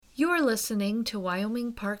You are listening to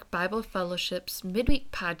Wyoming Park Bible Fellowship's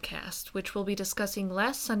Midweek Podcast, which will be discussing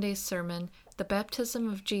last Sunday's sermon, The Baptism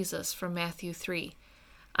of Jesus from Matthew 3.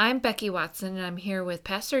 I'm Becky Watson, and I'm here with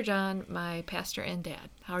Pastor John, my pastor and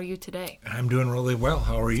dad. How are you today? I'm doing really well.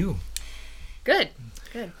 How are you? Good.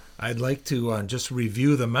 I'd like to just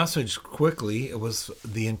review the message quickly. It was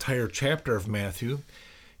the entire chapter of Matthew,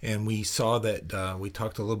 and we saw that we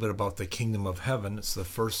talked a little bit about the kingdom of heaven. It's the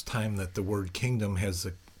first time that the word kingdom has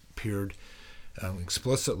appeared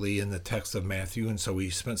explicitly in the text of Matthew, and so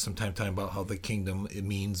we spent some time talking about how the kingdom, it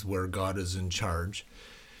means where God is in charge.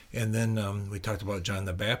 And then we talked about John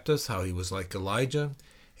the Baptist, how he was like Elijah,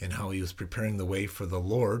 and how he was preparing the way for the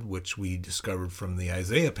Lord, which we discovered from the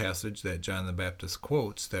Isaiah passage that John the Baptist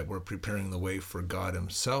quotes, that we're preparing the way for God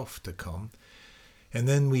himself to come. And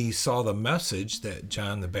then we saw the message that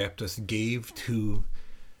John the Baptist gave to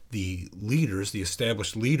the leaders, the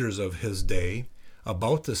established leaders of his day,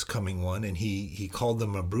 about this coming one, and he called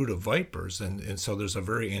them a brood of vipers. And so there's a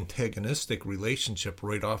very antagonistic relationship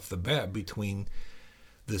right off the bat between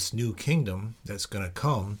this new kingdom that's going to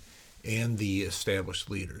come and the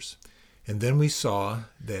established leaders. And then we saw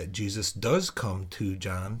that Jesus does come to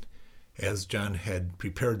John, as John had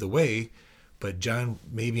prepared the way, but John,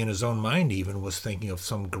 maybe in his own mind even, was thinking of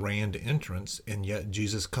some grand entrance, and yet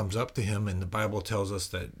Jesus comes up to him, and the Bible tells us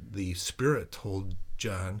that the Spirit told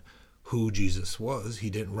John who Jesus was. He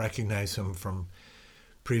didn't recognize him from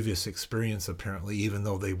previous experience, apparently, even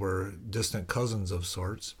though they were distant cousins of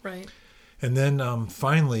sorts. Right. And then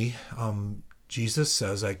finally, Jesus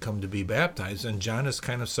says, I come to be baptized. And John is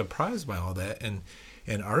kind of surprised by all that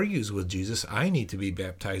and argues with Jesus, I need to be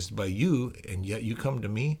baptized by you, and yet you come to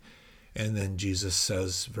me. And then Jesus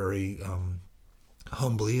says very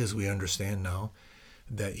humbly, as we understand now,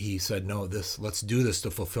 that he said, no, let's do this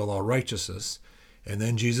to fulfill all righteousness. And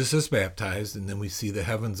then Jesus is baptized, and then we see the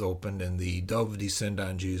heavens opened and the dove descend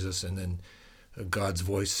on Jesus, and then God's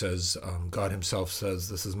voice says, God himself says,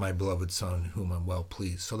 this is my beloved Son, whom I'm well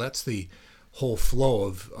pleased. So that's the whole flow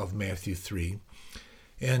of Matthew 3.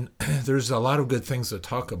 And there's a lot of good things to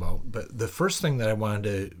talk about, but the first thing that I wanted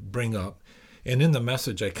to bring up, and in the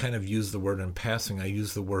message I kind of use the word in passing, I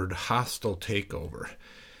use the word hostile takeover.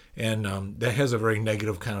 And that has a very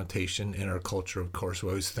negative connotation in our culture, of course. We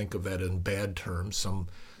always think of that in bad terms.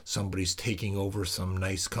 Somebody's taking over some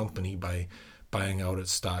nice company by buying out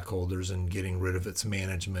its stockholders and getting rid of its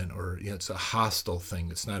management, or it's a hostile thing.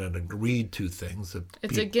 It's not an agreed to thing.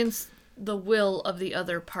 It's against the will of the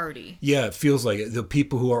other party. Yeah, it feels like it. The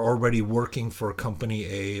people who are already working for company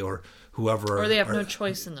A or whoever, or they have no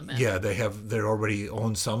choice in the matter. Yeah, they already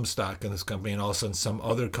own some stock in this company, and all of a sudden some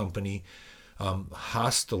other company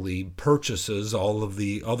hostilely purchases all of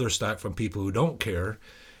the other stock from people who don't care,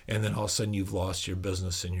 and then all of a sudden you've lost your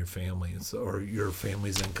business and your family, or your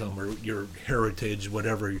family's income, or your heritage,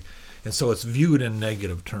 whatever. And so it's viewed in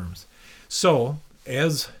negative terms. So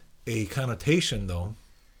as a connotation, though,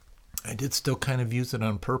 I did still kind of use it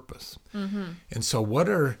on purpose. Mm-hmm. And so what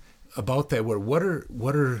are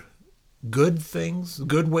good things,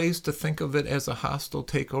 good ways to think of it as a hostile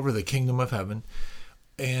takeover, the kingdom of heaven,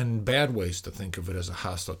 and bad ways to think of it as a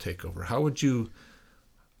hostile takeover? How would you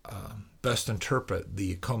best interpret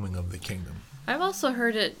the coming of the kingdom? I've also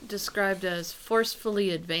heard it described as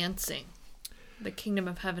forcefully advancing. The kingdom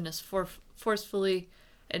of heaven is forcefully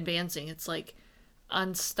advancing. It's like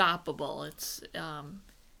unstoppable.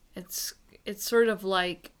 It's sort of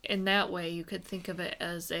like, in that way, you could think of it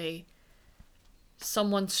as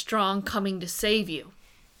someone strong coming to save you.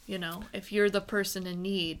 You know, if you're the person in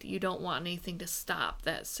need, you don't want anything to stop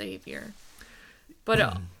that Savior.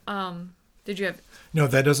 But did you have... No,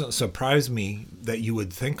 that doesn't surprise me that you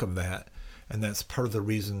would think of that. And that's part of the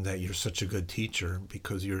reason that you're such a good teacher,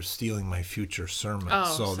 because you're stealing my future sermon.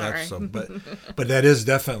 Oh, so sorry. But that is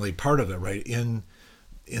definitely part of it, right? In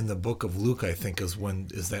the book of Luke, I think, is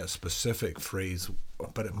that specific phrase,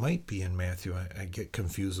 but it might be in Matthew. I get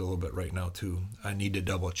confused a little bit right now too. I need to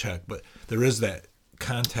double check, but there is that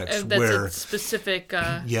context that's where a specific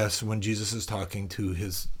yes, when Jesus is talking to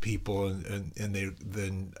his people, and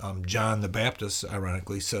then John the Baptist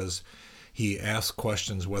ironically says, he asks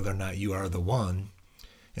questions whether or not you are the one,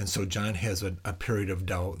 and so John has a period of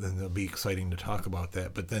doubt, and it'll be exciting to talk about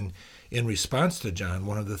that. But then in response to John,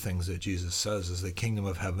 one of the things that Jesus says is the kingdom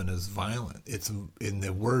of heaven is violent. It's in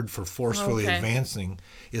the word for forcefully advancing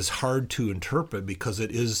is hard to interpret, because it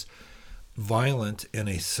is violent in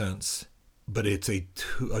a sense, but it's a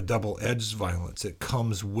double-edged violence. It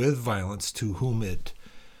comes with violence to whom it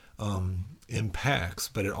impacts,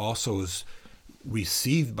 but it also is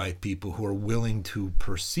received by people who are willing to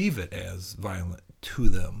perceive it as violent to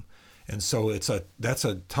them. And so that's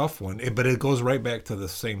a tough one, but it goes right back to the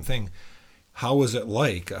same thing. How is it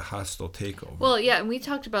like a hostile takeover? Well, yeah, and we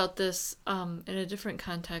talked about this in a different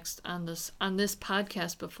context on this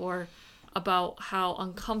podcast before, about how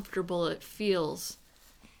uncomfortable it feels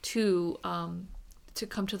to come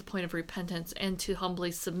to the point of repentance and to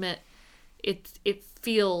humbly submit. It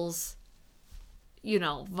feels,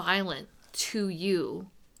 violent to you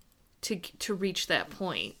to reach that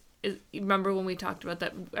point. Remember when we talked about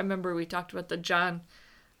that? I remember we talked about the John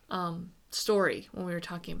story when we were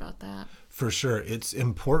talking about that. For sure. It's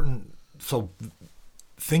important. So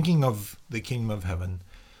thinking of the kingdom of heaven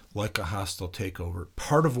like a hostile takeover,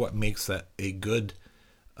 part of what makes that a good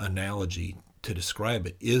analogy to describe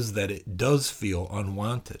it is that it does feel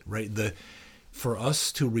unwanted, right? For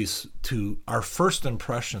us to our first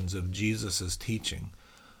impressions of Jesus's teaching,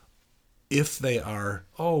 if they are,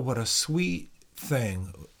 oh, what a sweet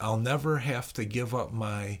thing, I'll never have to give up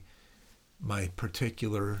my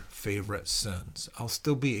particular favorite sins. I'll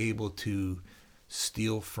still be able to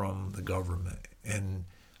steal from the government, and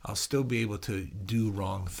I'll still be able to do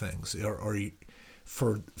wrong things. Or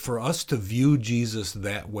for us to view Jesus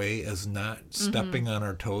that way as not stepping on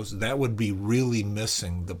our toes, that would be really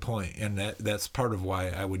missing the point. And that's part of why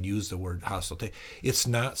I would use the word hostile. It's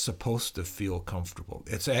not supposed to feel comfortable.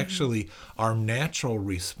 It's actually our natural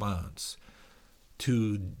response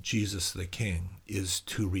to Jesus the King is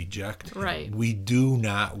to reject him. Right. We do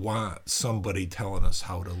not want somebody telling us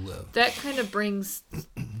how to live. That kind of brings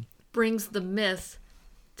the myth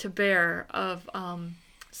to bear of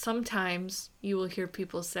sometimes you will hear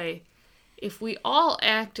people say, if we all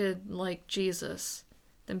acted like Jesus,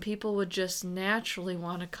 then people would just naturally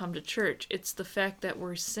want to come to church. It's the fact that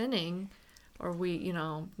we're sinning, or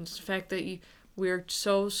it's the fact that we're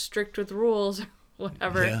so strict with rules,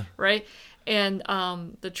 whatever, right? And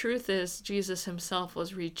the truth is, Jesus himself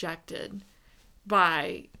was rejected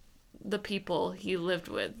by the people he lived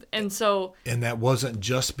with. And that wasn't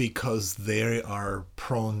just because they are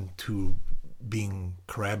prone to being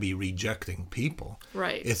crabby, rejecting people.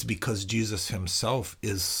 Right. It's because Jesus himself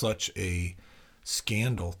is such a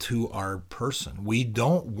scandal to our person. We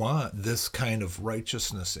don't want this kind of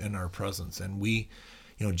righteousness in our presence. And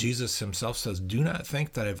Jesus himself says, do not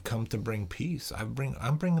think that I've come to bring peace. I'm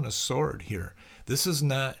bringing a sword here. This is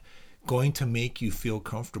not going to make you feel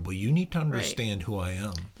comfortable. You need to understand who I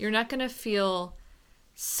am. You're not going to feel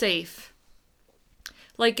safe.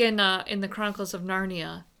 Like in the Chronicles of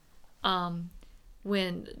Narnia,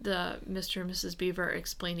 when the Mr. and Mrs. Beaver are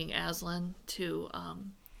explaining Aslan to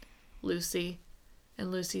Lucy,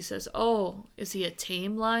 and Lucy says, "Oh, is he a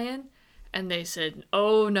tame lion?" And they said,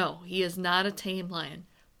 "Oh no, he is not a tame lion,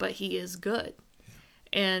 but he is good."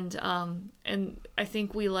 And I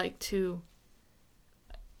think we like to.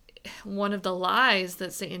 One of the lies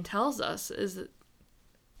that Satan tells us is that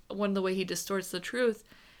one of the way he distorts the truth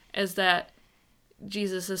is that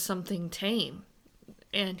Jesus is something tame,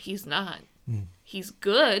 and he's not. He's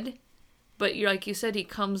good, but like you said, he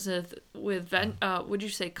comes would you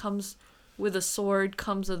say comes with a sword,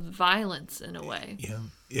 comes with violence in a way.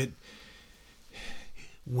 Yeah,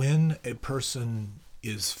 when a person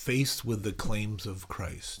is faced with the claims of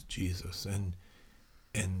Christ Jesus, and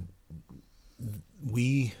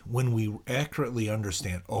when we accurately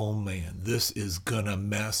understand, oh man, this is gonna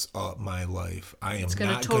mess up my life. It's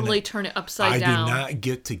gonna totally turn it upside down. I do not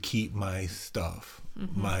get to keep my stuff,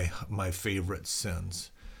 my favorite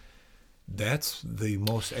sins. That's the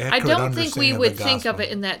most accurate understanding of the gospel. I don't think we would think of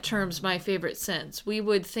it in that terms, my favorite sins. We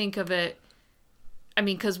would think of it,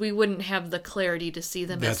 because we wouldn't have the clarity to see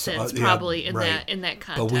them as sins, probably in that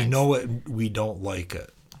context. But we know it. We don't like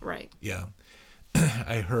it. Right. Yeah.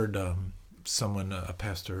 I heard someone, a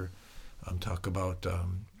pastor, talk about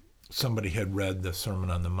somebody had read the Sermon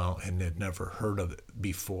on the Mount and had never heard of it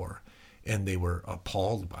before, and they were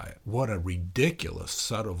appalled by it. What a ridiculous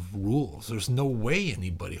set of rules. There's no way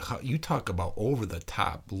anybody, you talk about over the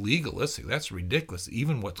top, legalistic, that's ridiculous.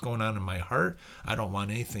 Even what's going on in my heart, I don't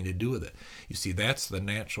want anything to do with it. You see, that's the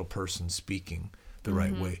natural person speaking the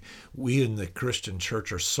right way. We in the Christian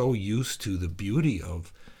church are so used to the beauty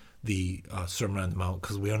of the Sermon on the Mount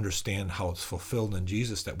because we understand how it's fulfilled in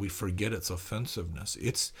Jesus that we forget its offensiveness.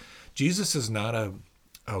 Jesus is not a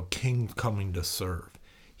king coming to serve.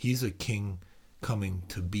 He's a king coming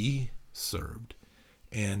to be served.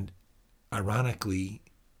 And ironically,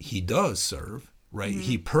 he does serve, right?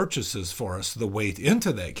 He purchases for us the way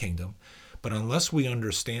into that kingdom. But unless we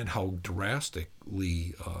understand how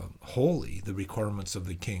drastically holy the requirements of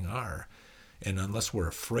the king are, and unless we're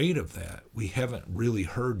afraid of that, we haven't really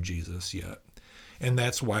heard Jesus yet. And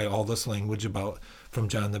that's why all this language about from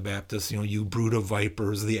John the Baptist, you brood of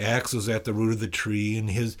vipers, the axe is at the root of the tree, and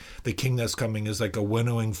the king that's coming is like a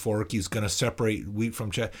winnowing fork. He's going to separate wheat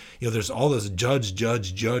from chaff. There's all this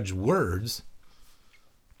judge words.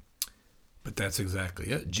 But that's exactly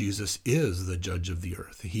it. Jesus is the judge of the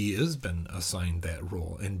earth. He has been assigned that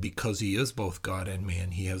role. And because he is both God and man,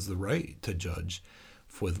 he has the right to judge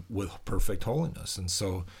with perfect holiness. And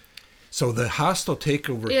so the hostile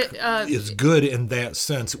takeover is good in that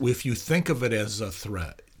sense if you think of it as a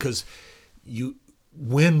threat. Because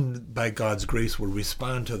when, by God's grace, we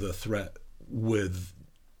respond to the threat with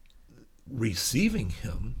receiving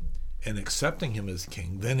him and accepting him as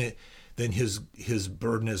king, then his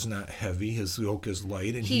burden is not heavy, his yoke is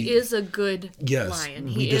light, and he is a good lion.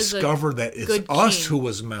 We discover that it's us who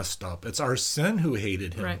was messed up. It's our sin who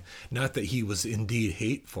hated him, right. Not that he was indeed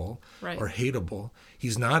hateful right. or hateable.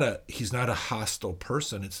 He's not a hostile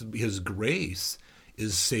person. It's his grace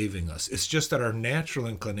is saving us. It's just that our natural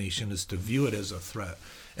inclination is to view it as a threat,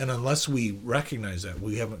 and unless we recognize that,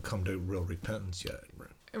 we haven't come to real repentance yet.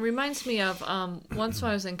 It reminds me of once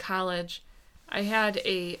when I was in college, I had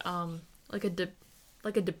a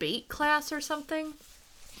debate class or something,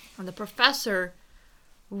 and the professor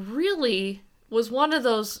really was one of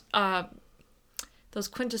those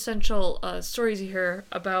quintessential stories you hear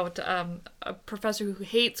about a professor who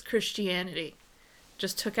hates Christianity,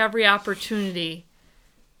 just took every opportunity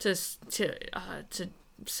to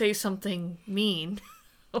say something mean.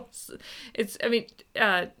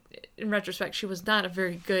 In retrospect, she was not a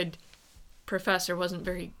very good professor, wasn't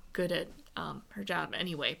very good at her job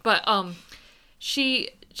anyway, but she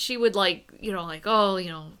would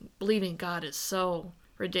believing God is so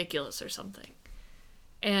ridiculous or something,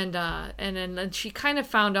 and then she kind of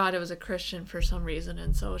found out I was a Christian for some reason,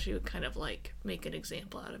 and so she would kind of like make an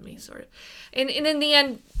example out of me, sort of, and in the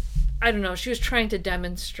end, I don't know, she was trying to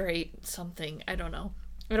demonstrate something. I don't know,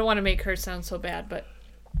 I don't want to make her sound so bad, but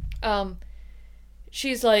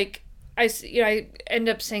she's like, I end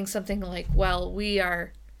up saying something like, well, we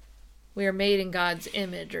are made in God's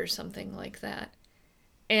image or something like that.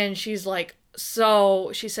 And she's like,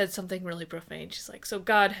 so she said something really profane. She's like, so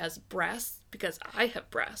God has breasts because I have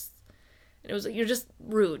breasts. And it was like, you're just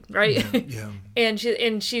rude, right? Yeah. and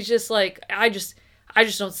she's just like, I just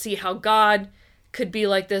don't see how God could be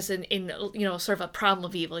like this in sort of a problem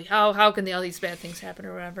of evil. How can all these bad things happen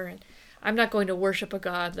or whatever? And I'm not going to worship a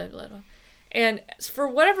God. And for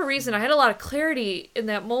whatever reason, I had a lot of clarity in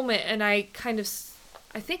that moment, and I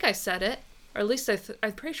think I said it, or at least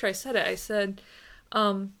I'm pretty sure I said it. I said,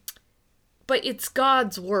 but it's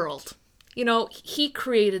God's world. He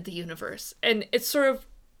created the universe, and it's sort of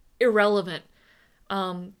irrelevant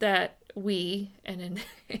that we, and in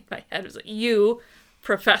my head it was like, you,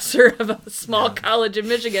 professor of a small college in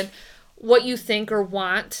Michigan, what you think or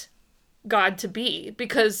want God to be,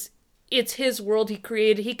 because it's his world he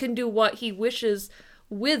created. He can do what he wishes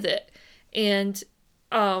with it. And,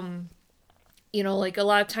 like a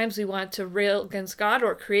lot of times we want to rail against God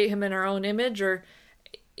or create him in our own image, or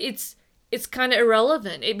it's kind of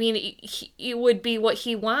irrelevant. I mean, it would be what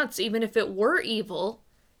he wants. Even if it were evil,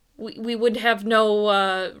 we would have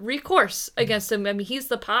no recourse against him. I mean, he's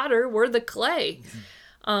the potter, we're the clay.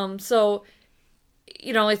 So,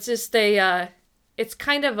 it's just it's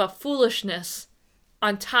kind of a foolishness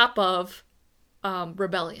on top of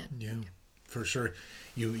rebellion. Yeah, for sure.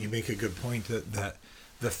 You make a good point that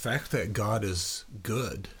the fact that God is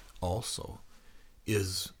good also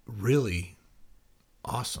is really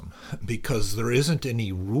awesome, because there isn't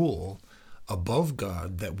any rule above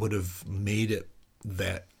God that would have made it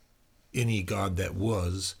that any God that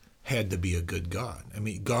had to be a good God. I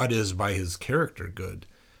mean, God is by his character good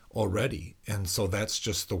already, and so that's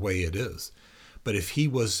just the way it is. But if he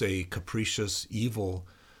was a capricious, evil,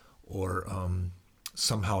 or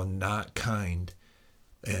somehow not kind,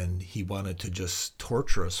 and he wanted to just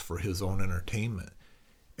torture us for his own entertainment,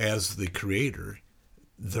 as the creator,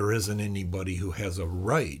 there isn't anybody who has a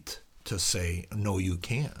right to say, no, you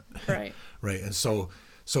can't. Right. Right. And so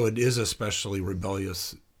it is especially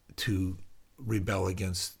rebellious to rebel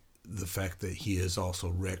against the fact that he is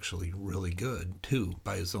also actually really good too,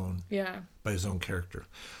 by his own character.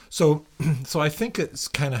 So I think it's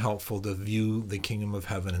kind of helpful to view the kingdom of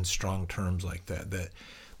heaven in strong terms like that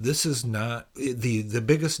this is not the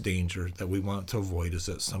biggest danger that we want to avoid is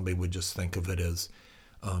that somebody would just think of it as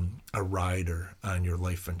a rider on your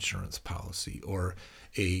life insurance policy, or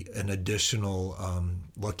an additional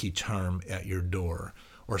lucky charm at your door,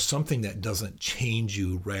 or something that doesn't change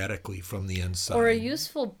you radically from the inside. Or a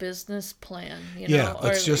useful business plan.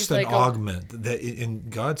 It's just an augment. That in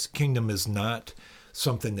God's kingdom is not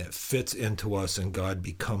something that fits into us and God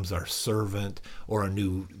becomes our servant or a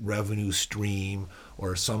new revenue stream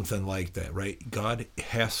or something like that, right?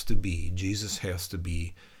 Jesus has to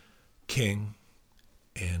be King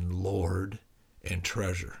and Lord and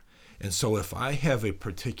treasure. And so if I have a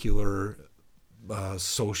particular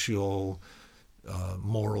social,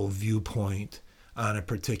 moral viewpoint on a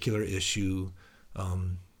particular issue,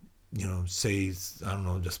 say, I don't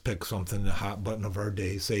know, just pick something, the hot button of our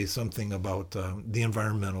day, say something about the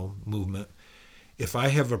environmental movement. If I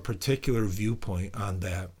have a particular viewpoint on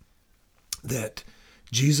that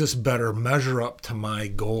Jesus better measure up to my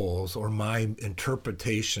goals or my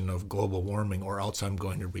interpretation of global warming, or else I'm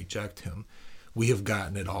going to reject him. We have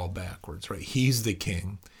gotten it all backwards, right? He's the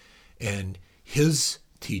king, and his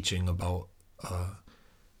teaching about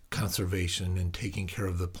conservation and taking care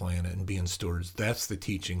of the planet and being stewards, that's the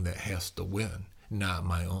teaching that has to win, not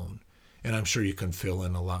my own. And I'm sure you can fill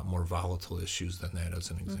in a lot more volatile issues than that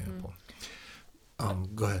as an example.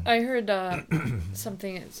 Go ahead. I heard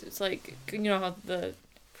something, it's like, how the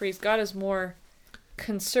phrase, God is more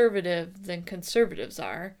conservative than conservatives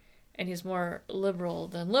are, and he's more liberal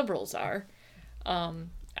than liberals are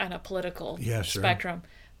on a political spectrum.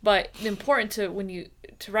 But important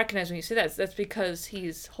to recognize when you say that's because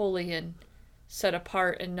he's holy and set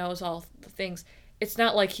apart and knows all the things. It's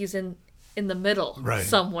not like he's in the middle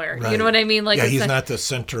somewhere. Right. You know what I mean? Like, he's not the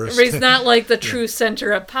centrist. He's not like the true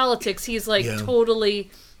center of politics. He's like totally,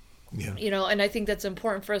 and I think that's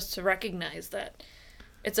important for us to recognize that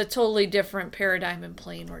it's a totally different paradigm and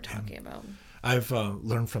plane we're talking about. I've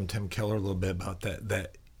learned from Tim Keller a little bit about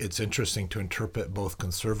that it's interesting to interpret both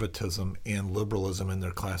conservatism and liberalism in their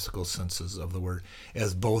classical senses of the word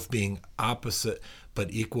as both being opposite but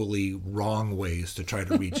equally wrong ways to try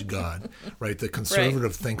to reach God, right? The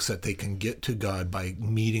conservative thinks that they can get to God by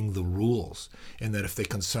meeting the rules, and that if they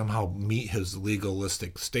can somehow meet his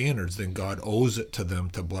legalistic standards, then God owes it to them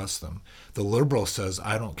to bless them. The liberal says,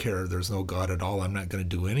 I don't care, there's no God at all, I'm not going to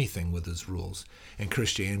do anything with his rules. And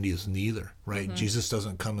Christianity is neither, right? Mm-hmm. Jesus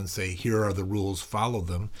doesn't come and say, here are the rules, follow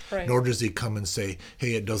them. Right. Nor does he come and say,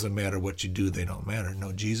 hey, it doesn't matter what you do, they don't matter.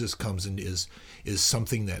 No, Jesus comes and is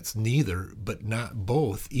something that's neither, but not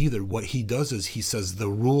both either. What he does is he says the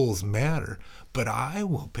rules matter, but I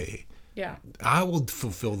will pay. Yeah. I will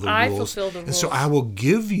fulfill the rules. And so I will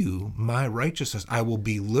give you my righteousness. I will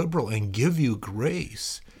be liberal and give you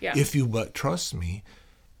grace if you but trust me.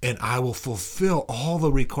 And I will fulfill all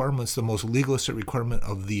the requirements, the most legalistic requirement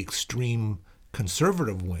of the extreme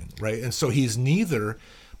conservative wing, right? And so he's neither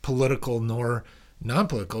political nor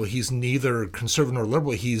non-political. He's neither conservative nor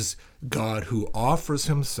liberal. He's God who offers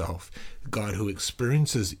himself, God who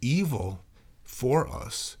experiences evil for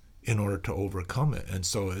us in order to overcome it. And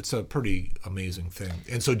so it's a pretty amazing thing.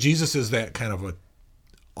 And so Jesus is that kind of an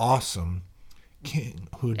awesome king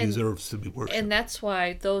who deserves to be worshipped. And that's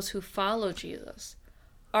why those who follow Jesus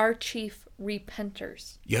are chief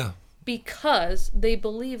repenters. Yeah. Because they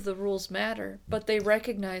believe the rules matter, but they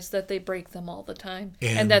recognize that they break them all the time,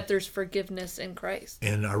 and that there's forgiveness in Christ.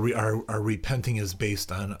 And our repenting is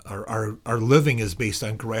based on, our living is based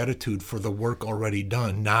on gratitude for the work already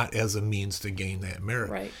done, not as a means to gain that merit.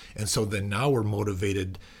 Right. And so then now we're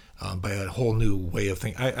motivated by a whole new way of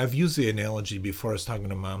thinking. I've used the analogy before. I was talking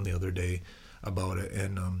to Mom the other day about it,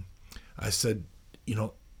 and I said,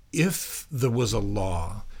 if there was a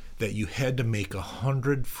law that you had to make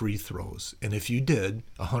 100 free throws, and if you did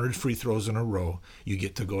 100 free throws in a row, you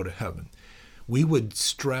get to go to heaven, we would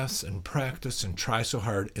stress and practice and try so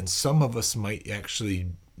hard, and some of us might actually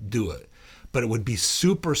do it. But it would be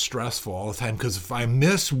super stressful all the time, because if I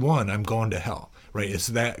miss one, I'm going to hell, right? It's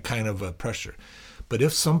that kind of a pressure. But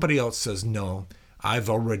if somebody else says, no, I've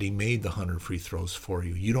already made the 100 free throws for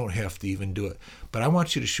you, you don't have to even do it, but I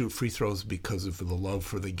want you to shoot free throws because of the love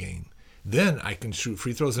for the game. Then I can shoot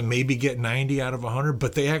free throws and maybe get 90 out of 100,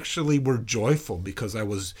 but they actually were joyful because I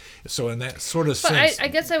was, so in that sort of sense. I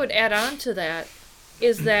guess I would add on to that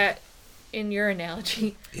is that in your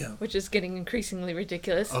analogy, which is getting increasingly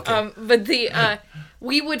ridiculous, but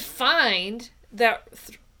we would find that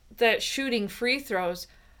shooting free throws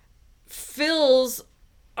fills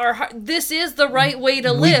our heart. This is the right way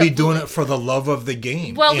to live. We'd be doing it for the love of the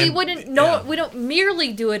game. Well, we wouldn't know. We don't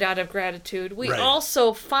merely do it out of gratitude. We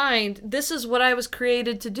also find this is what I was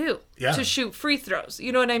created to do, to shoot free throws.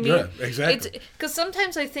 You know what I mean? Yeah, exactly. Because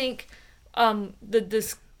sometimes I think when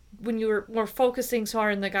we're focusing so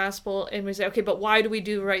hard in the gospel and we say, okay, but why do we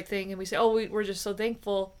do the right thing? And we say, we're just so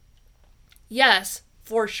thankful. Yes,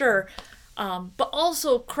 for sure. But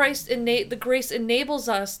also the grace enables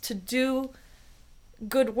us to do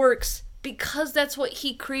good works because that's what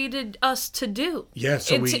he created us to do. Yeah,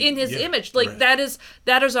 so it's in his image. Like, right.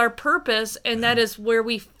 that is our purpose, and that is where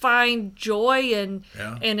we find joy and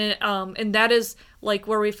that is like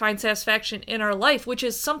where we find satisfaction in our life, which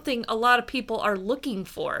is something a lot of people are looking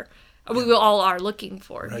for. We all are looking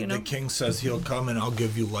for, Right. you know. The King says he'll come and I'll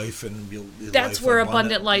give you life, and That's where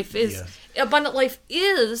abundant life is. Yes. Abundant life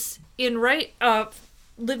is in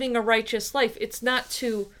living a righteous life. It's not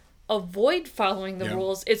to avoid following the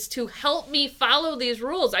rules. It's to help me follow these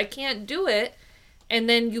rules. I can't do it, and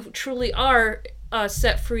then you truly are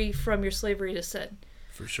set free from your slavery to sin.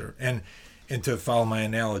 For sure. And to follow my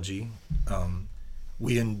analogy,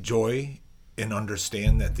 we enjoy and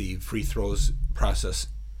understand that the free throws process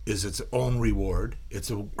is its own reward. It's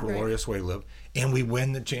a glorious way to live, and we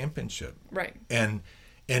win the championship. Right.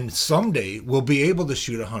 And someday we'll be able to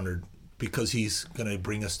shoot 100 because he's going to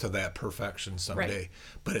bring us to that perfection someday. Right.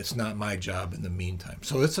 But it's not my job in the meantime.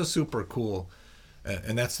 So it's a super cool,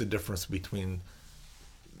 and that's the difference between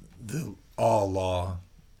the all law,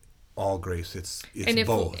 all grace. It's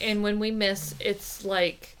both. And when we miss, it's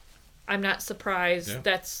like, I'm not surprised. Yeah.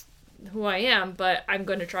 That's who I am, but I'm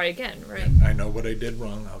going to try again, right? Yeah, I know what I did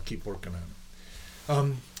wrong. I'll keep working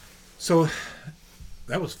on it. So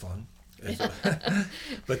that was fun.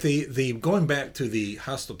 But the going back to the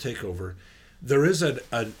hostile takeover, there is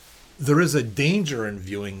a danger in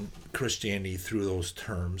viewing Christianity through those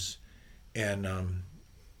terms, and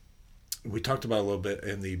we talked about it a little bit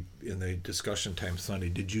in the discussion time Sunday.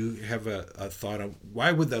 Did you have a thought of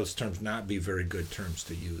why would those terms not be very good terms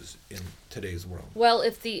to use in today's world? Well,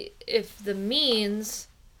 if the means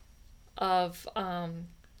of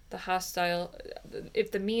the hostile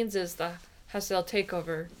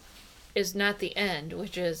takeover is not the end,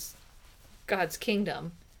 which is God's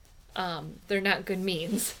kingdom, they're not good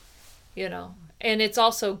means, you know. And it's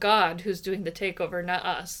also God who's doing the takeover, not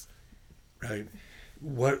us. Right.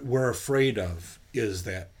 What we're afraid of is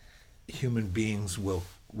that human beings will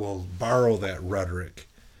borrow that rhetoric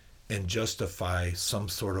and justify some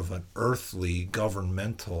sort of an earthly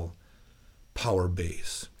governmental power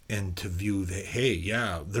base, and to view that, hey,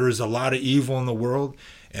 yeah, there is a lot of evil in the world,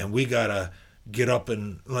 and we gotta get up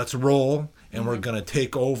and let's roll, and we're gonna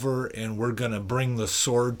take over, and we're gonna bring the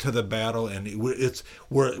sword to the battle, and it's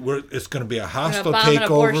gonna be a hostile takeover. An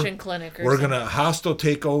abortion clinic or something. Gonna hostile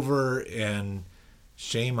takeover, and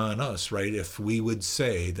shame on us, right? If we would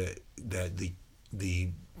say that the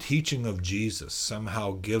teaching of Jesus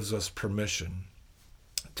somehow gives us permission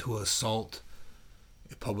to assault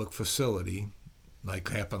a public facility, like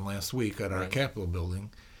happened last week at our Capitol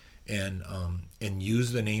building, and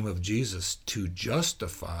use the name of Jesus to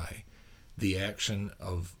justify the action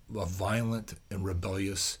of violent and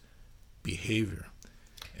rebellious behavior.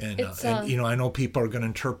 And I know people are going to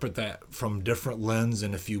interpret that from different lens,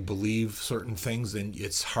 and if you believe certain things, then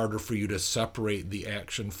it's harder for you to separate the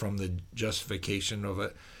action from the justification of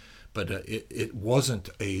it. But it wasn't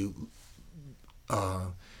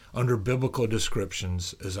under biblical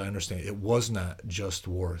descriptions, as I understand it was not just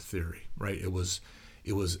war theory, right? It was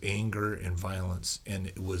anger and violence, and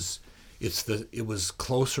it was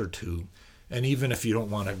closer to, and even if you don't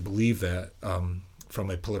want to believe that from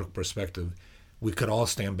a political perspective, we could all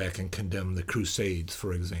stand back and condemn the Crusades,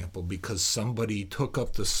 for example, because somebody took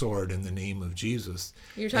up the sword in the name of Jesus.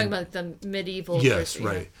 You're talking about the medieval. Yes,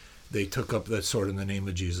 right. They took up that sword in the name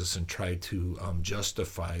of Jesus and tried to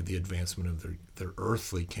justify the advancement of their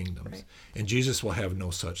earthly kingdoms. Right. And Jesus will have no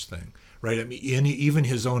such thing, right? I mean, even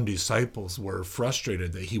his own disciples were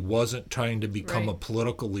frustrated that he wasn't trying to become a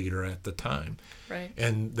political leader at the time. Right.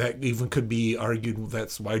 And that even could be argued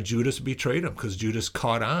that's why Judas betrayed him, because Judas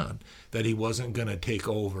caught on that he wasn't going to take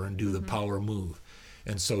over and do the power move.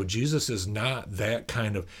 And so Jesus is not that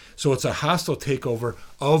kind of... So it's a hostile takeover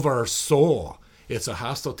of our soul. It's a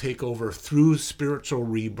hostile takeover through spiritual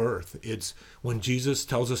rebirth. It's when Jesus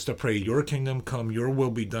tells us to pray, your kingdom come, your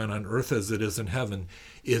will be done on earth as it is in heaven.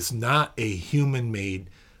 It's not a human-made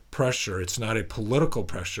pressure. It's not a political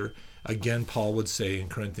pressure. Again, Paul would say in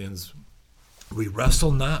Corinthians, we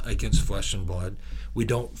wrestle not against flesh and blood. We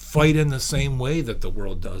don't fight in the same way that the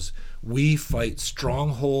world does. We fight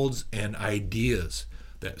strongholds and ideas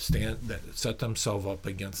that set themselves up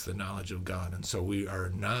against the knowledge of God. And so we are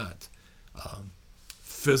not...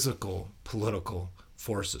 physical political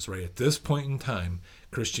forces, right? At this point in time,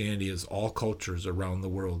 Christianity is all cultures around the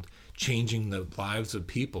world, changing the lives of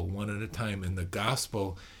people one at a time, and the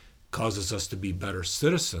gospel causes us to be better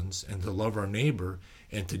citizens and to love our neighbor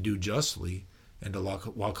and to do justly and to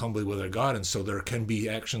walk humbly with our God. And so there can be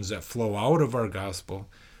actions that flow out of our gospel,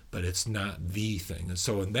 but it's not the thing. And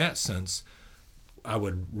so in that sense, I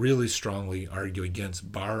would really strongly argue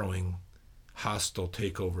against borrowing hostile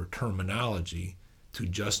takeover terminology to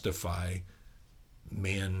justify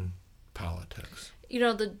man politics.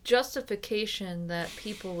 The justification that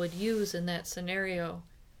people would use in that scenario,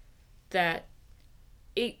 that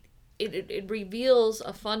it reveals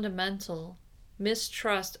a fundamental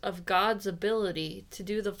mistrust of God's ability to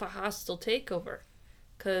do the hostile takeover.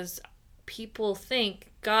 Because people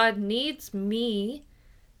think God needs me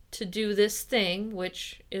to do this thing,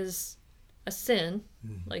 which is a sin,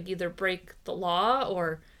 like either break the law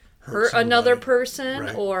or hurt another person,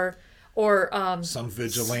 right. or some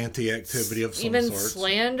vigilante activity of some even sort,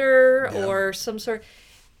 slander, or some sort.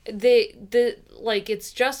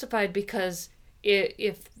 It's justified because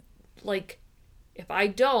if I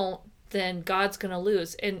don't, then God's gonna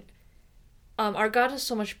lose, and our God is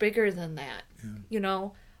so much bigger than that.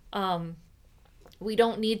 We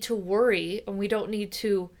don't need to worry, and we don't need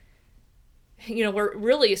to. We're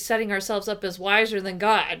really setting ourselves up as wiser than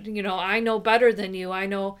God. I know better than you. I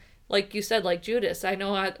know, like you said, like Judas, I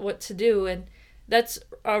know what to do. And that's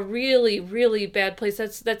a really, really bad place.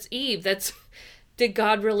 That's Eve. That's did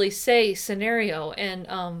God really say scenario.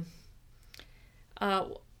 And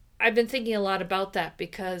I've been thinking a lot about that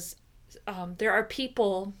because there are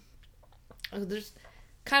people, there's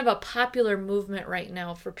kind of a popular movement right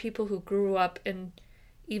now for people who grew up in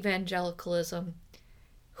evangelicalism,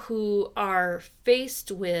 who are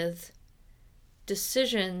faced with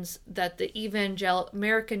decisions that the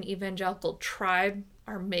American evangelical tribe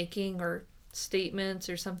are making, or statements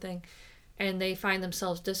or something, and they find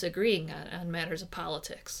themselves disagreeing on matters of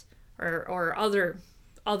politics or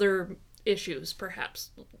other issues, perhaps.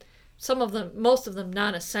 Most of them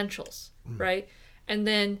non-essentials, right? And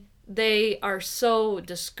then they are so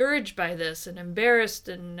discouraged by this and embarrassed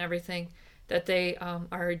and everything that they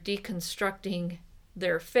are deconstructing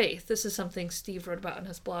their faith. This is something Steve wrote about in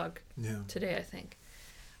his blog today, I think.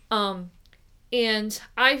 And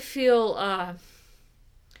I feel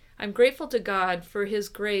I'm grateful to God for his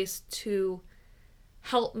grace to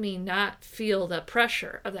help me not feel the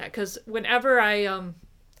pressure of that. Because whenever I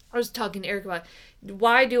was talking to Eric about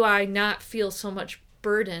why do I not feel so much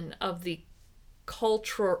burden of the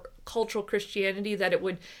cultural Christianity, that it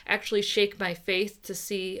would actually shake my faith to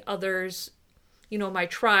see others, my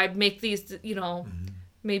tribe, make these,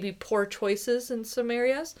 maybe poor choices in some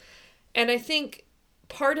areas. And I think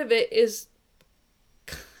part of it is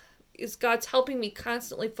God's helping me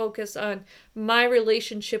constantly focus on my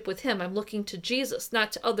relationship with him. I'm looking to Jesus,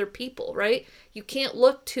 not to other people, right? You can't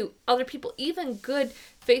look to other people. Even good,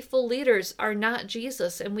 faithful leaders are not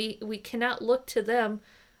Jesus, and we cannot look to them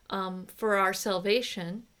for our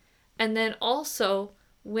salvation. And then also,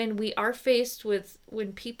 when we are faced with,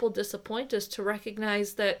 when people disappoint us, to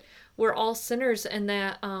recognize that we're all sinners, and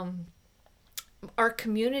that our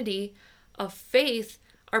community of faith,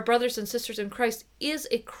 our brothers and sisters in Christ, is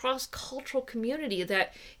a cross-cultural community,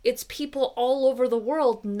 that it's people all over the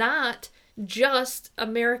world, not just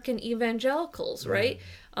American evangelicals, right?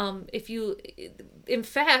 In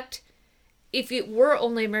fact, if it were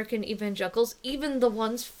only American evangelicals, even the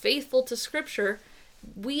ones faithful to Scripture,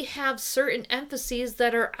 we have certain emphases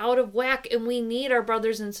that are out of whack, and we need our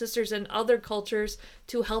brothers and sisters in other cultures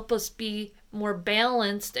to help us be more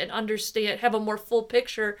balanced and understand, have a more full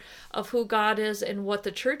picture of who God is and what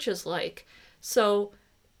the church is like. So,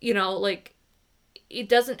 it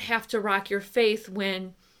doesn't have to rock your faith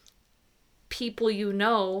when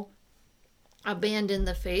people abandon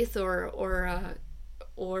the faith or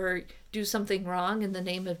do something wrong in the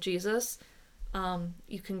name of Jesus.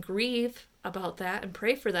 You can grieve about that and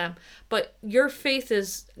pray for them, but your faith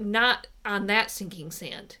is not on that sinking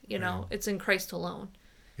sand. It's in Christ alone.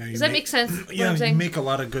 Does that make sense? Yeah, you make a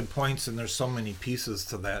lot of good points, and there's so many pieces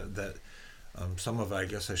to that some of it I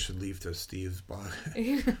guess I should leave to Steve's blog.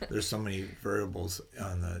 There's so many variables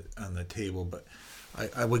on the table, but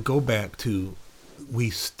I would go back to, we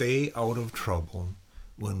stay out of trouble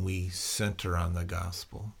when we center on the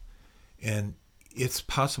gospel. And it's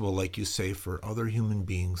possible, like you say, for other human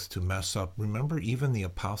beings to mess up. Remember, even the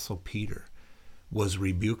Apostle Peter was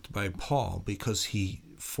rebuked by Paul because he,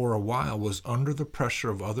 for a while, was under the pressure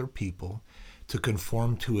of other people to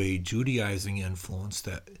conform to a Judaizing influence.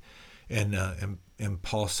 And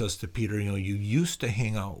Paul says to Peter, you used to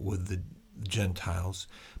hang out with the Gentiles,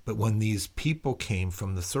 but when these people came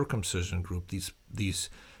from the circumcision group, these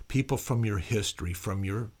people from your history, from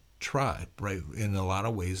your tribe, right, in a lot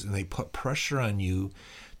of ways, and they put pressure on you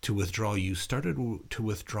to withdraw. You started to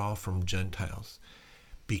withdraw from Gentiles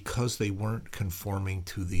because they weren't conforming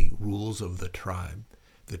to the rules of the tribe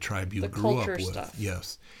you grew up with. Stuff.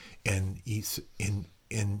 Yes, and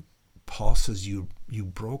Paul says you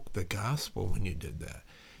broke the gospel when you did that.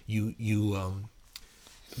 you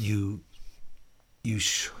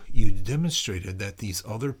demonstrated that these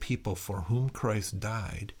other people for whom Christ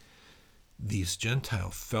died, these Gentile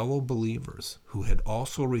fellow believers who had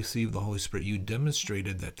also received the Holy Spirit, you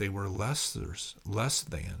demonstrated that they were less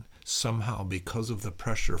than somehow because of the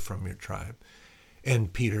pressure from your tribe.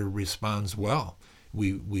 And Peter responds well.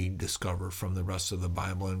 We discover from the rest of the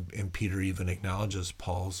Bible, and Peter even acknowledges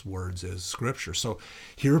Paul's words as scripture. So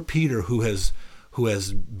here Peter, who has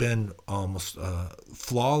been almost a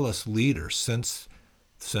flawless leader since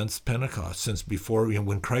Pentecost, since before,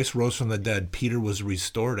 when Christ rose from the dead, Peter was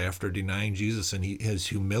restored after denying Jesus, and his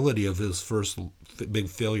humility of his first big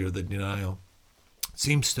failure, the denial,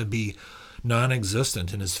 seems to be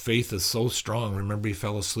non-existent, and his faith is so strong. Remember, he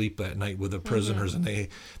fell asleep that night with the prisoners, and the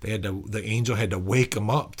angel had to wake him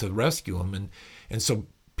up to rescue him, and so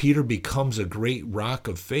Peter becomes a great rock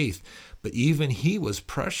of faith. But even he was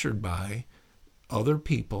pressured by other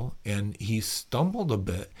people, and he stumbled a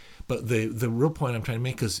bit. But the real point I'm trying to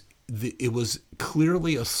make is it was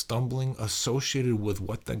clearly a stumbling associated with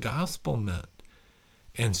what the gospel meant.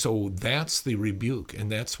 And so that's the rebuke,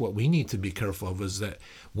 and that's what we need to be careful of, is that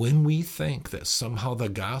when we think that somehow the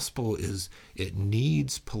gospel it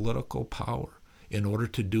needs political power in order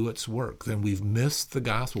to do its work, then we've missed the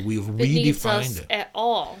gospel. We've redefined needs us it. At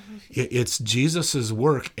all. It's Jesus's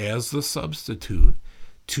work as the substitute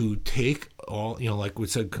to take all, like we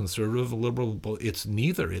said, conservative, liberal, it's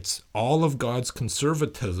neither. It's all of God's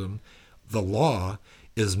conservatism, the law,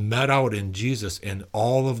 is met out in Jesus, and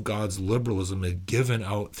all of God's liberalism is given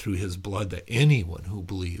out through his blood to anyone who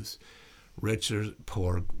believes, rich or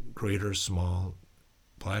poor, great or small,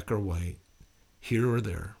 black or white, here or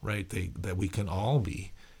there, right? That we can all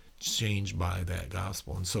be changed by that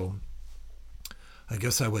gospel. And so I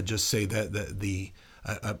guess I would just say that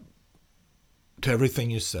to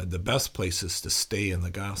everything you said, the best place is to stay in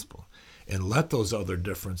the gospel and let those other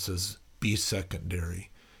differences be secondary.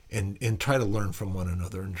 And try to learn from one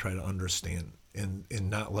another and try to understand and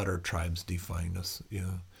not let our tribes define us.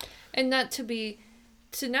 And not to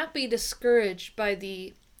not be discouraged by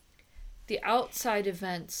the outside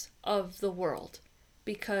events of the world,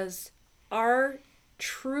 because our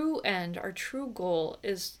true end, our true goal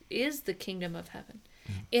is the kingdom of heaven.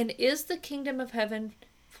 And is the kingdom of heaven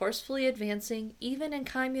forcefully advancing even in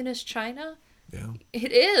communist China? Yeah,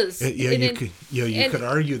 it is. You could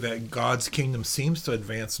argue that God's kingdom seems to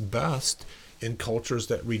advance best in cultures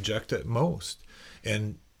that reject it most,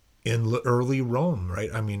 and in early Rome, right?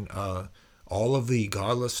 I mean, all of the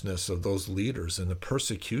godlessness of those leaders and the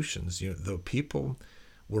persecutions, the people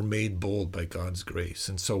were made bold by God's grace,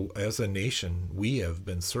 and so as a nation, we have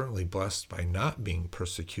been certainly blessed by not being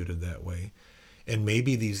persecuted that way, and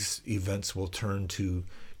maybe these events will turn to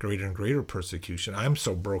greater and greater persecution. I'm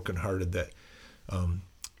so brokenhearted that.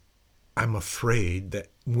 I'm afraid that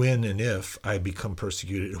when and if I become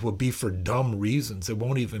persecuted, it will be for dumb reasons. It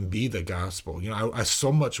won't even be the gospel. I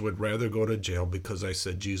so much would rather go to jail because I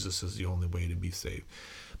said Jesus is the only way to be saved.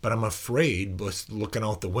 But I'm afraid, looking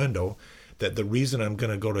out the window, that the reason I'm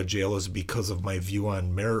going to go to jail is because of my view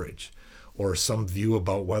on marriage, or some view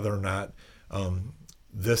about whether or not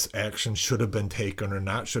this action should have been taken or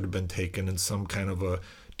not should have been taken in some kind of a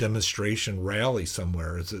demonstration rally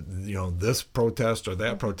somewhere. Is it this protest or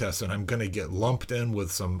that protest, and I'm going to get lumped in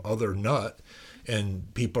with some other nut,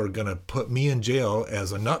 and people are going to put me in jail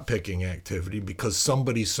as a nut picking activity because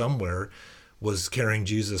somebody somewhere was carrying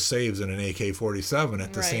Jesus Saves in an AK-47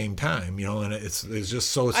 at the same time, and it's just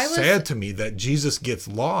so sad to me that Jesus gets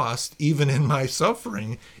lost even in my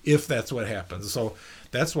suffering if that's what happens. So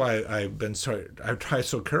that's why I try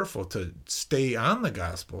so careful to stay on the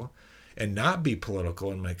gospel and not be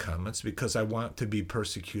political in my comments, because I want to be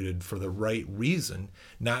persecuted for the right reason,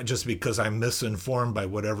 not just because I'm misinformed by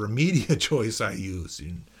whatever media choice I use.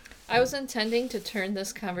 I was intending to turn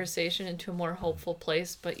this conversation into a more hopeful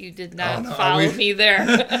place, but you did not follow me there.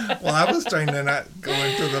 Well, I was trying to not go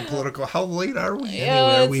into the political. How late are we?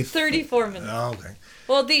 Anyway, it's 34 minutes. Oh, okay.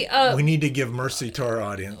 Well, we need to give mercy to our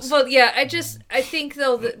audience. Well, yeah, I think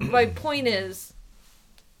though that my point is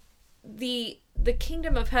the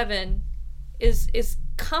kingdom of heaven is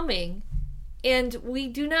coming, and we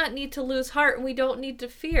do not need to lose heart, and we don't need to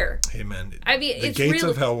fear. Amen. I mean, the gates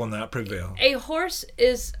of hell will not prevail. A horse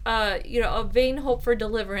is a vain hope for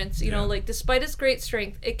deliverance. Like despite its great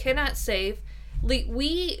strength, it cannot save.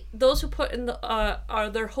 We those who put in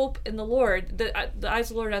their hope in the Lord, the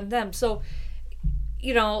eyes of the Lord on them. So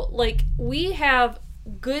we have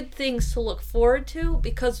good things to look forward to,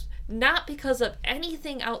 not because of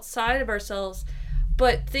anything outside of ourselves,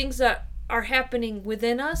 but things that are happening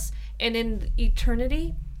within us and in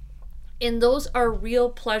eternity. And those are real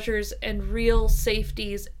pleasures and real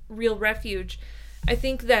safeties, real refuge. I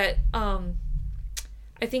think that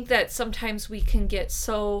sometimes we can get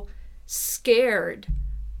so scared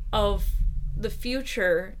of the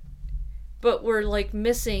future, but we're like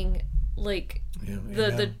missing like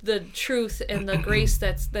the truth and the grace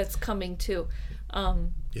that's coming too.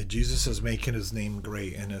 Jesus is making his name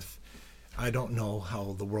great, and if I don't know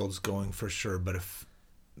how the world's going for sure, but if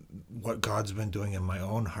what God's been doing in my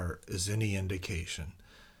own heart is any indication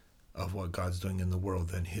of what God's doing in the world,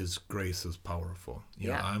 then his grace is powerful. You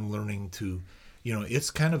know, I'm learning to, it's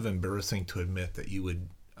kind of embarrassing to admit that you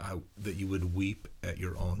would weep at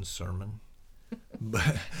your own sermon.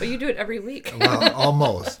 But you do it every week. Well,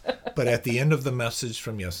 almost. But at the end of the message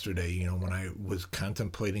from yesterday, when I was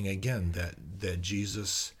contemplating again that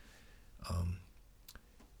Jesus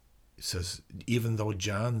says, even though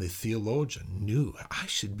John the theologian knew I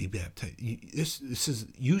should be baptized, this is,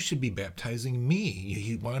 you should be baptizing me.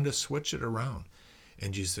 He wanted to switch it around.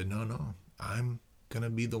 And Jesus said, no, I'm going to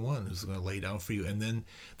be the one who's going to lay down for you. And then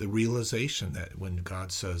the realization that when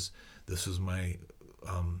God says, this is my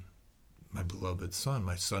beloved son,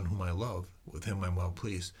 my son whom I love, with him I'm well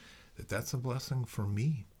pleased, that's a blessing for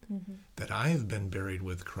me. Mm-hmm. That I have been buried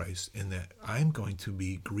with Christ, and that I'm going to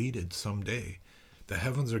be greeted someday. The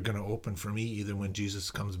heavens are going to open for me either when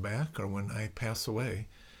Jesus comes back or when I pass away.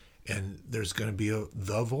 And there's going to be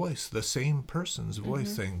the voice, the same person's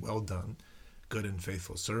voice saying, well done, good and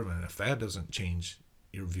faithful servant. And if that doesn't change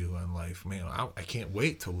your view on life, man, I can't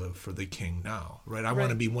wait to live for the King now, right? I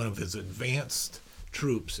want to be one of his advanced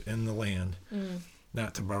troops in the land,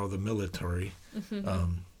 not to borrow the military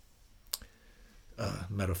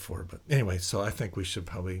metaphor. But anyway, so I think we should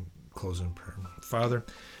probably close in prayer. Father,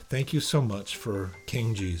 thank you so much for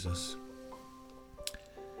King Jesus.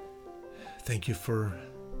 Thank you for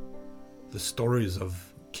the stories of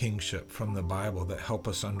kingship from the Bible that help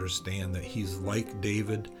us understand that he's like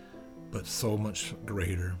David, but so much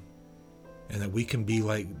greater. And that we can be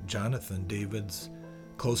like Jonathan, David's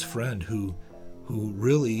close friend, who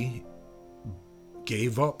really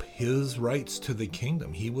gave up his rights to the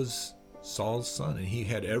kingdom. He was Saul's son, and he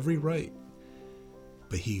had every right.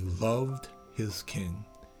 But he loved his king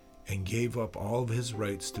and gave up all of his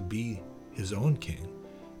rights to be his own king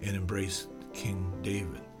and embraced King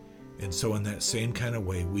David. And so in that same kind of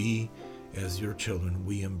way, we, as your children,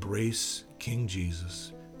 we embrace King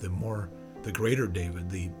Jesus, the greater David,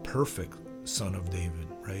 the perfect son of David,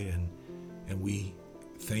 right? And we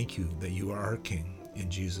thank you that you are our King.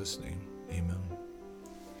 In Jesus' name, amen.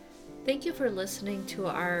 Thank you for listening to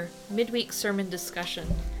our midweek sermon discussion.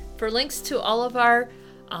 For links to all of our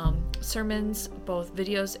sermons, both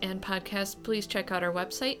videos and podcasts, please check out our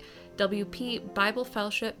website,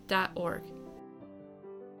 wpbiblefellowship.org.